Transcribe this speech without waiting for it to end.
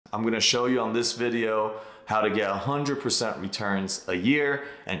I'm gonna show you on this video how to get 100% returns a year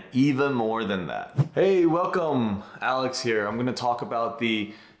and even more than that. Hey, welcome, Alex here. I'm gonna talk about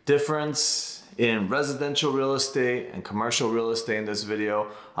the difference in residential real estate and commercial real estate in this video.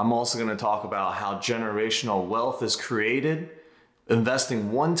 I'm also gonna talk about how generational wealth is created,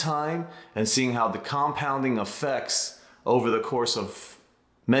 investing one time and seeing how the compounding effects over the course of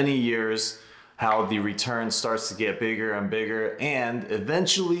many years, how the return starts to get bigger and bigger, and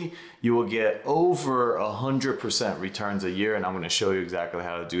eventually you will get over 100% returns a year, and I'm gonna show you exactly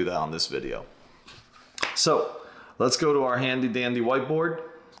how to do that on this video. So let's go to our handy dandy whiteboard.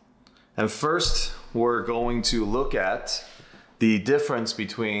 And first, we're going to look at the difference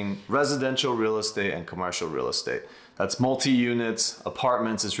between residential real estate and commercial real estate. That's multi-units,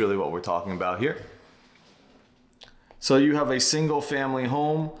 apartments is really what we're talking about here. So you have a single family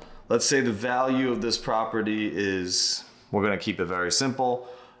home. Let's say the value of this property is, we're gonna keep it very simple,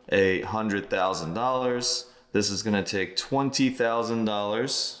 $100,000. This is gonna take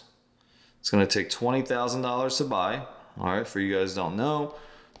 $20,000. It's gonna take $20,000 to buy. All right, for you guys don't know,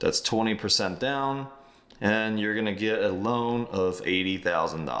 that's 20% down, and you're gonna get a loan of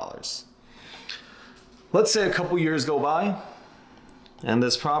 $80,000. Let's say a couple years go by, and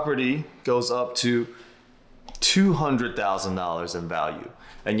this property goes up to $200,000 in value.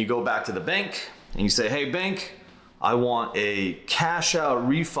 And you go back to the bank and you say, hey bank, I want a cash out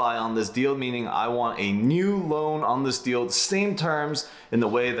refi on this deal, meaning I want a new loan on this deal, the same terms in the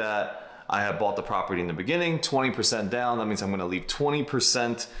way that I had bought the property in the beginning, 20% down. That means I'm gonna leave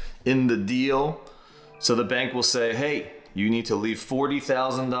 20% in the deal. So the bank will say, hey, you need to leave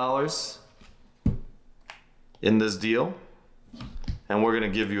 $40,000 in this deal, and we're gonna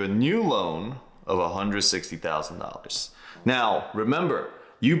give you a new loan of $160,000. Now, remember,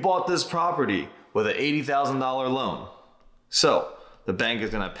 you bought this property with an $80,000 loan. So the bank is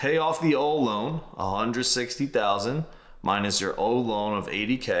gonna pay off the old loan, $160,000 minus your old loan of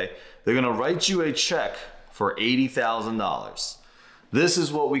 $80K. They're gonna write you a check for $80,000. This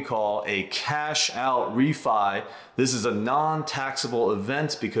is what we call a cash out refi. This is a non-taxable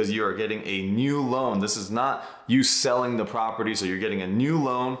event because you are getting a new loan. This is not you selling the property, so you're getting a new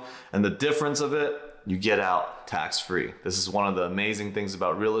loan, and the difference of it, you get out tax-free. This is one of the amazing things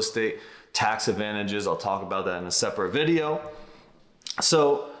about real estate, tax advantages. I'll talk about that in a separate video.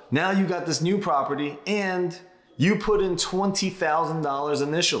 So now you got this new property and you put in $20,000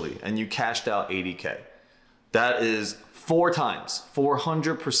 initially and you cashed out $80K. That is 4 times,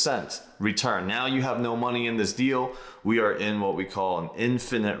 400% return. Now you have no money in this deal. We are in what we call an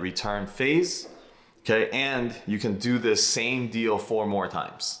infinite return phase, okay? And you can do this same deal 4 more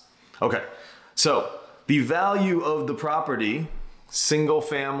times. Okay, so the value of the property, single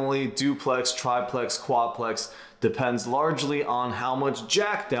family, duplex, triplex, quadplex, depends largely on how much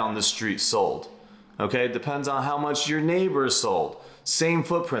Jack down the street sold. Okay, it depends on how much your neighbors sold. Same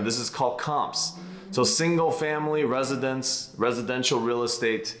footprint, this is called comps. So single family residential real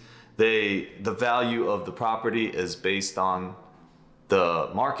estate, the value of the property is based on the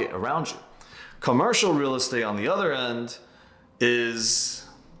market around you. Commercial real estate, on the other end, is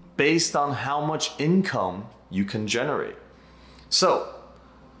based on how much income you can generate. So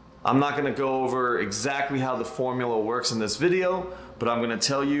I'm not gonna go over exactly how the formula works in this video, but I'm gonna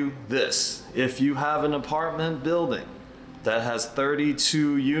tell you this. If you have an apartment building that has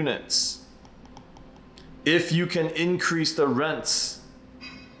 32 units, if you can increase the rents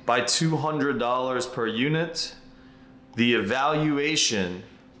by $200 per unit, the evaluation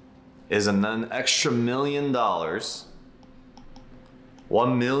is an extra $1 million, $1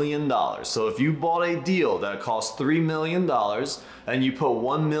 million. So if you bought a deal that cost $3 million and you put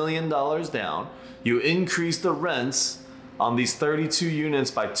 $1 million down, you increase the rents on these 32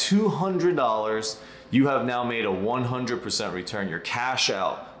 units by $200, you have now made a 100% return. You're cash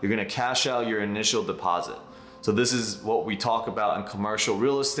out. You're gonna cash out your initial deposit. So this is what we talk about in commercial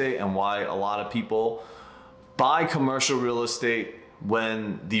real estate and why a lot of people buy commercial real estate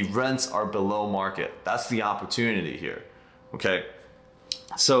when the rents are below market. That's the opportunity here, okay?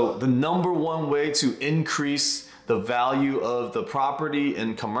 So the #1 way to increase the value of the property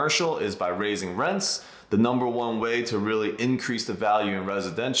in commercial is by raising rents. The #1 way to really increase the value in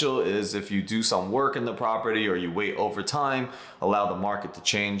residential is if you do some work in the property or you wait over time, allow the market to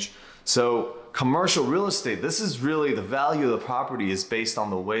change. So commercial real estate, this is really the value of the property is based on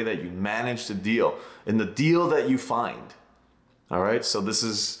the way that you manage the deal and the deal that you find. All right, so this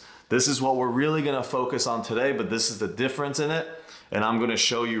is what we're really gonna focus on today, but this is the difference in it. And I'm gonna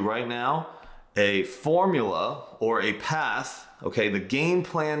show you right now a formula or a path, okay, the game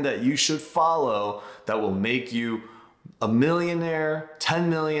plan that you should follow that will make you a millionaire, 10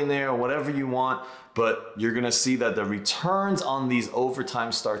 millionaire, whatever you want, but you're gonna see that the returns on these over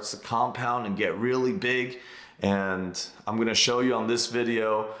time starts to compound and get really big. And I'm gonna show you on this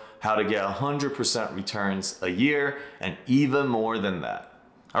video how to get 100% returns a year and even more than that.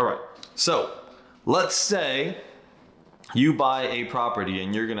 All right, so let's say you buy a property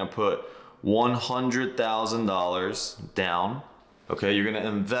and you're gonna put $100,000 down. Okay, you're gonna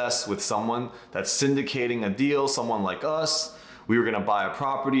invest with someone that's syndicating a deal, someone like us. We were gonna buy a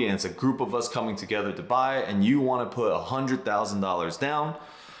property and it's a group of us coming together to buy it, and you wanna put $100,000 down.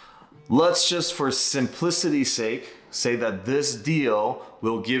 Let's just, for simplicity's sake, say that this deal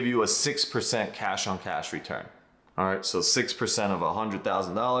will give you a 6% cash on cash return. All right, so 6% of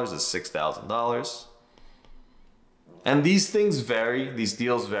 $100,000 is $6,000. And these things vary, these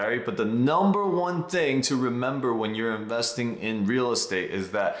deals vary, but the number one thing to remember when you're investing in real estate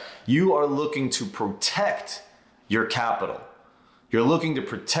is that you are looking to protect your capital. You're looking to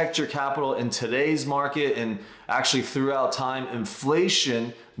protect your capital in today's market, and actually throughout time,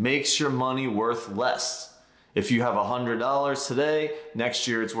 inflation makes your money worth less. If you have $100 today, next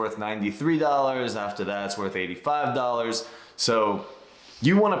year it's worth $93. After that, it's worth $85. So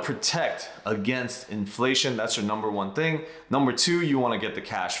you want to protect against inflation. That's your number one thing. Number two, you want to get the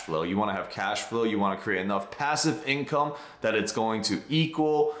cash flow. You want to have cash flow. You want to create enough passive income that it's going to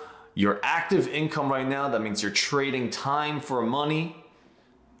equal your active income right now. That means you're trading time for money.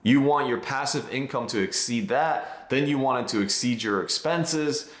 You want your passive income to exceed that. Then you want it to exceed your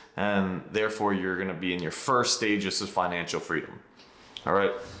expenses. And therefore, you're going to be in your first stages of financial freedom. All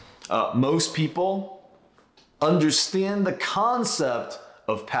right. Most people understand the concept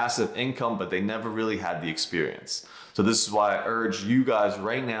of passive income, but they never really had the experience. So this is why I urge you guys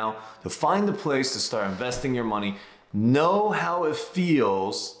right now to find a place to start investing your money. Know how it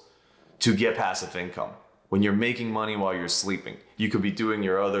feels to get passive income when you're making money while you're sleeping. You could be doing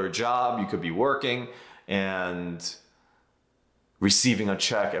your other job, you could be working and receiving a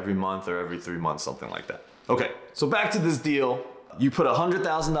check every month or every 3 months, something like that. Okay, so back to this deal. You put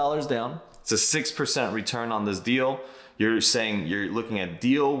 $100,000 down. It's a 6% return on this deal. You're saying you're looking at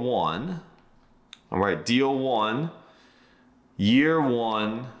deal one. All right, deal one, year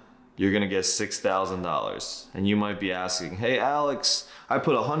one, you're gonna get $6,000. And you might be asking, hey Alex, I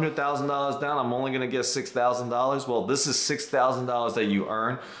put $100,000 down, I'm only gonna get $6,000. Well, this is $6,000 that you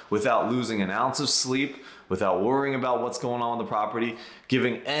earn without losing an ounce of sleep, without worrying about what's going on with the property,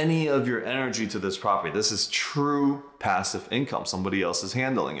 giving any of your energy to this property. This is true passive income. Somebody else is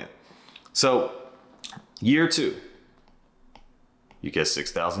handling it. So year two, you get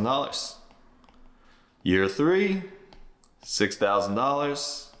 $6,000. Year three,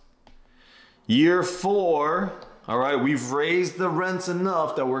 $6,000. Year four, all right, we've raised the rents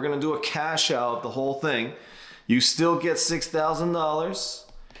enough that we're gonna do a cash out, the whole thing. You still get $6,000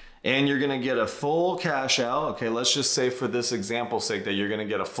 and you're gonna get a full cash out. Okay, let's just say for this example's sake that you're gonna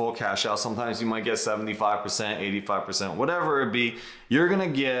get a full cash out. Sometimes you might get 75%, 85%, whatever it be, you're gonna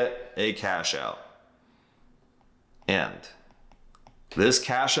get a cash out. And this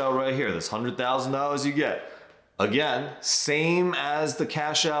cash out right here, this $100,000 you get, again, same as the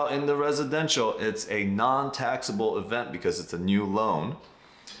cash out in the residential, it's a non-taxable event because it's a new loan.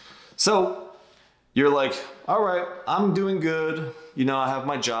 So you're like, all right, I'm doing good. You know, I have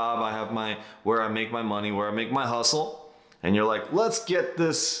my job, I have my, where I make my money, where I make my hustle. And you're like, let's get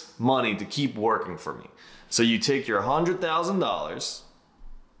this money to keep working for me. So you take your $100,000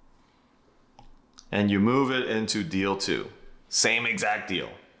 and you move it into deal two. Same exact deal,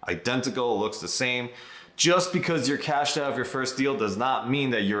 identical, looks the same. Just because you're cashed out of your first deal does not mean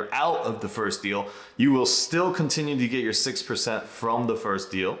that you're out of the first deal. You will still continue to get your 6% from the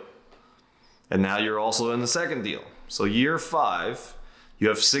first deal. And now you're also in the second deal. So year five, you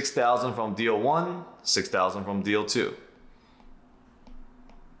have 6,000 from deal one, 6,000 from deal two.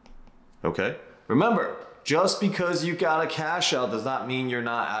 Okay, remember, just because you got a cash out does not mean you're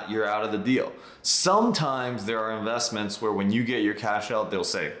out of the deal. Sometimes there are investments where when you get your cash out, they'll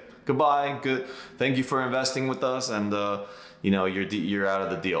say, goodbye, good, thank you for investing with us, and you know, you're out of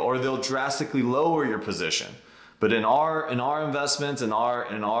the deal. Or they'll drastically lower your position. But in our investments, in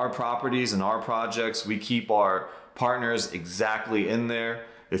our properties, in our projects, we keep our partners exactly in there.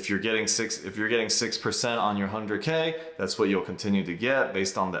 If you're getting 6% on your 100K, that's what you'll continue to get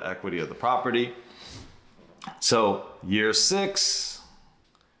based on the equity of the property. So year six,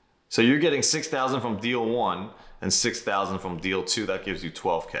 so you're getting 6,000 from deal one and 6,000 from deal two. That gives you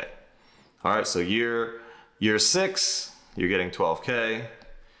 12K. All right, so year six, you're getting 12K.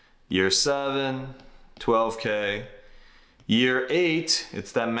 Year seven, 12K. Year 8,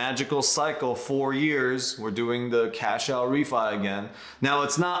 it's that magical cycle, 4 years. We're doing the cash out refi again. Now,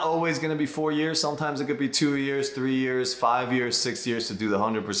 it's not always going to be 4 years. Sometimes it could be 2 years, 3 years, 5 years, 6 years to do the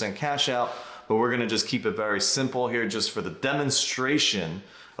 100% cash out. But we're going to just keep it very simple here just for the demonstration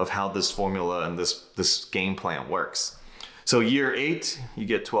of how this formula and this game plan works. So year 8, you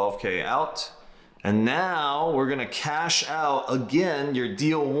get 12K out. And now we're going to cash out again. Your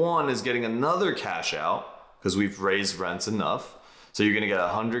deal 1 is getting another cash out, because we've raised rents enough. So you're gonna get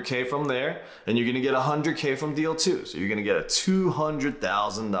 100K from there, and you're gonna get 100K from deal 2. So you're gonna get a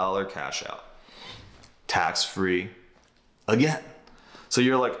 $200,000 cash out. Tax-free again. So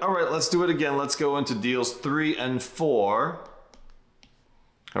you're like, all right, let's do it again. Let's go into deals 3 and 4.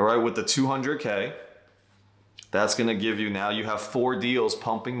 All right, with the 200K. That's gonna give you, now you have 4 deals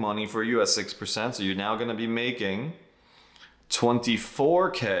pumping money for you at 6%. So you're now gonna be making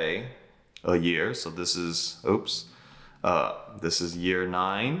 24K a year. So this is, this is year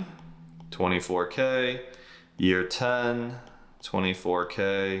 9, 24K, year 10,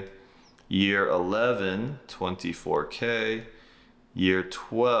 24K, year 11, 24K, year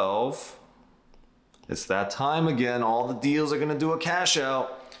 12. It's that time again. All the deals are going to do a cash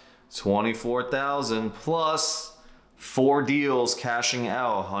out. 24,000 plus 4 deals cashing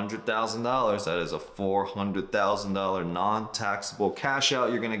out $100,000. That is a $400,000 non-taxable cash out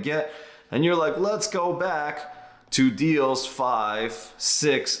you're going to get. And you're like, let's go back to deals 5,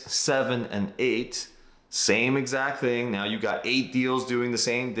 6, 7, and 8. Same exact thing. Now you got 8 deals doing the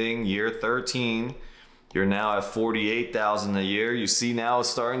same thing. Year 13, you're now at 48,000 a year. You see now it's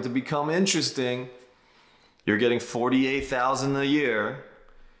starting to become interesting. You're getting 48,000 a year.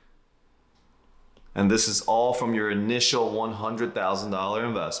 And this is all from your initial $100,000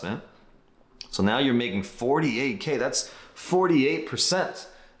 investment. So now you're making 48K. That's 48%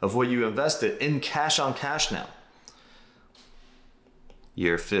 of what you invested in cash on cash now.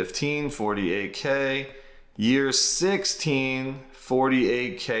 Year 15, 48K. Year 16,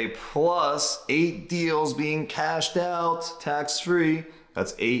 48K plus 8 deals being cashed out tax-free.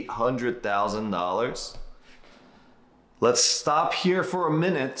 That's $800,000. Let's stop here for a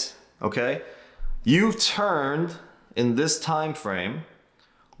minute, okay? You've turned, in this time frame,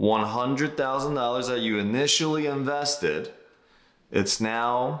 $100,000 that you initially invested. It's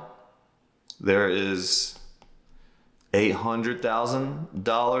now, there is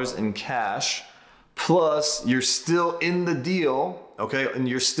 $800,000 in cash, plus you're still in the deal, okay? And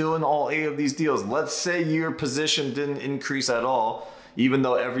you're still in all 8 of these deals. Let's say your position didn't increase at all, even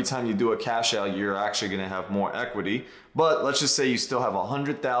though every time you do a cash out, you're actually gonna have more equity. But let's just say you still have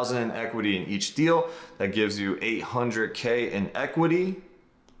 100,000 in equity in each deal. That gives you 800K in equity.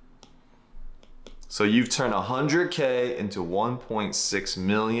 So you've turned 100K into 1.6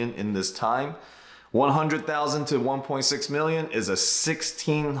 million in this time. 100,000 to 1.6 million is a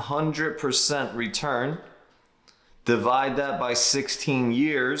 1,600% return. Divide that by 16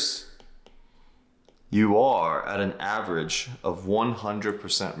 years. You are at an average of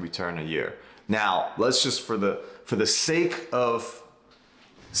 100% return a year. Now, let's just, for the sake of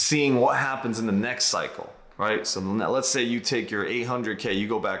seeing what happens in the next cycle, right? So now let's say you take your 800K, you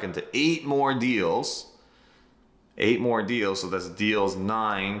go back into 8 more deals. 8 more deals, so that's deals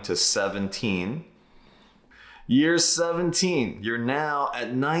 9 to 17. Year 17, you're now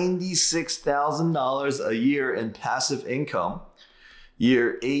at $96,000 a year in passive income.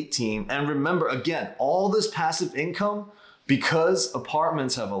 Year 18, and remember again, all this passive income, because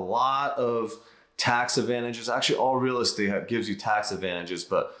apartments have a lot of tax advantages. Actually, all real estate gives you tax advantages,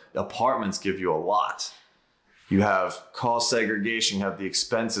 but apartments give you a lot. You have cost segregation, you have the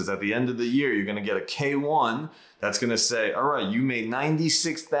expenses. At the end of the year, you're gonna get a K1 that's gonna say, all right, you made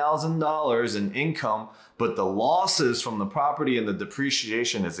 $96,000 in income, but the losses from the property and the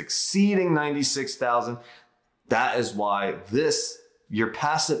depreciation is exceeding $96,000. That is why your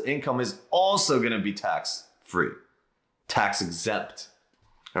passive income is also gonna be tax-free, tax exempt.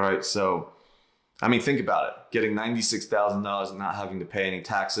 All right, so, I mean, think about it. Getting $96,000 and not having to pay any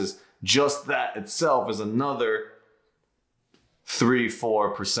taxes, just that itself is another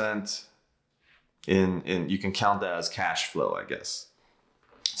 3-4% in you can count that as cash flow, I guess.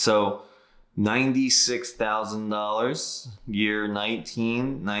 So $96,000, year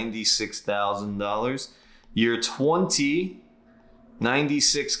 19, $96,000, year 20,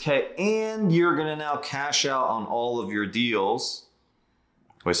 96K, and you're gonna now cash out on all of your deals.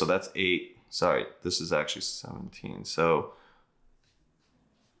 Wait, so that's 8. Sorry, this is actually 17. So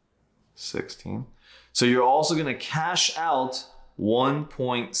 16. So you're also gonna cash out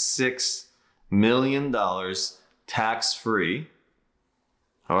 $1.6 million tax-free.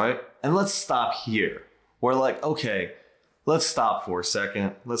 All right, and let's stop here. We're like, okay, let's stop for a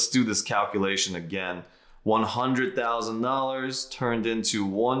second. Let's do this calculation again. $100,000 turned into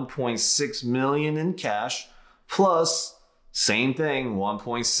 1.6 million in cash, plus same thing,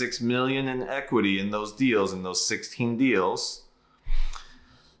 1.6 million in equity in those deals, in those 16 deals.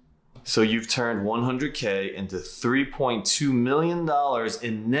 So you've turned 100K into $3.2 million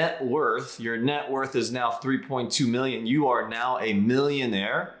in net worth. Your net worth is now 3.2 million. You are now a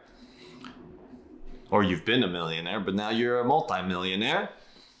millionaire, or you've been a millionaire, but now you're a multimillionaire.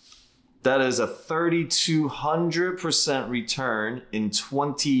 That is a 3,200% return in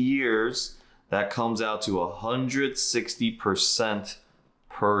 20 years. That comes out to 160%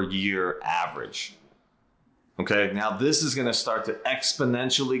 per year average. Okay, now this is gonna start to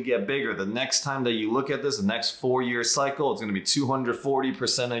exponentially get bigger. The next time that you look at this, the next 4-year cycle, it's gonna be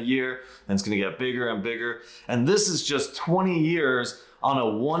 240% a year, and it's gonna get bigger and bigger. And this is just 20 years on a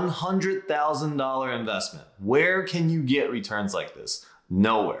 $100,000 investment. Where can you get returns like this?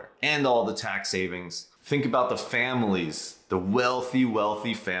 Nowhere. And all the tax savings. Think about the families, the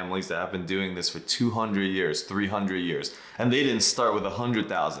wealthy families that have been doing this for 200 years, 300 years. And they didn't start with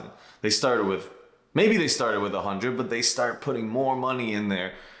 100,000. They started with, maybe they started with 100, but they start putting more money in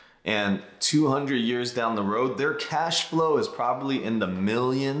there. And 200 years down the road, their cash flow is probably in the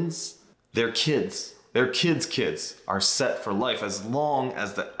millions. Their kids' kids are set for life as long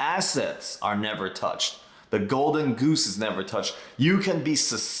as the assets are never touched. The golden goose is never touched. You can be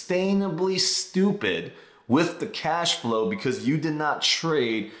sustainably stupid with the cash flow because you did not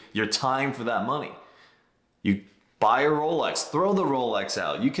trade your time for that money. You buy a Rolex, throw the Rolex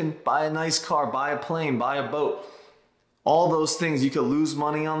out. You can buy a nice car, buy a plane, buy a boat. All those things, you could lose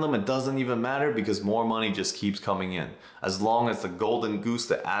money on them. It doesn't even matter because more money just keeps coming in. As long as the golden goose,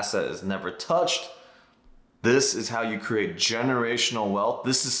 the asset, is never touched. This is how you create generational wealth.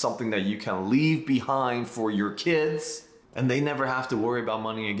 This is something that you can leave behind for your kids, and they never have to worry about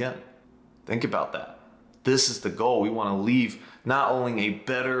money again. Think about that. This is the goal. We want to leave not only a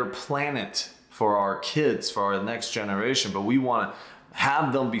better planet for our kids, for our next generation, but we want to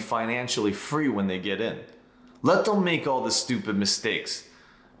have them be financially free when they get in. Let them make all the stupid mistakes,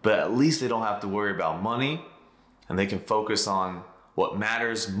 but at least they don't have to worry about money, and they can focus on what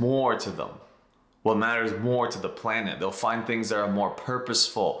matters more to them. What matters more to the planet. They'll find things that are more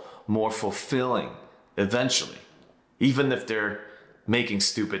purposeful, more fulfilling eventually, even if they're making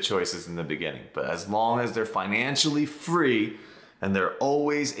stupid choices in the beginning. But as long as they're financially free and they're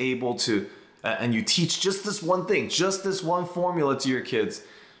always able to, and you teach just this one thing, just this one formula to your kids,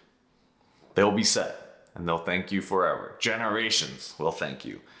 they'll be set and they'll thank you forever. Generations will thank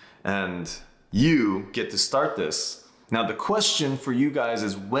you. And you get to start this. Now, the question for you guys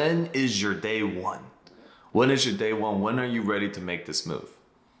is, when is your day one? When is your day one? When are you ready to make this move?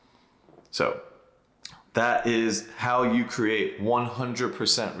 So that is how you create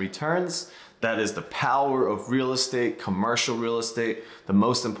 100% returns. That is the power of real estate, commercial real estate. The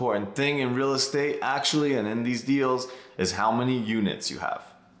most important thing in real estate, actually, and in these deals, is how many units you have.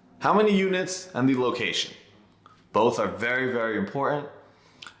 How many units and the location. Both are very, very important.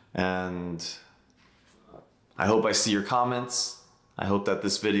 And I hope I see your comments. I hope that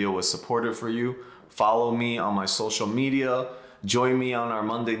this video was supportive for you. Follow me on my social media. Join me on our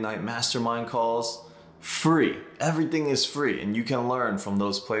Monday night mastermind calls. Free. Everything is free, and you can learn from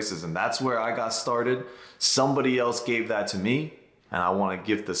those places. And that's where I got started. Somebody else gave that to me, and I want to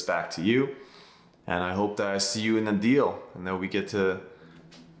give this back to you. And I hope that I see you in a deal, and that we get to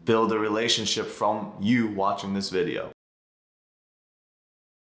build a relationship from you watching this video.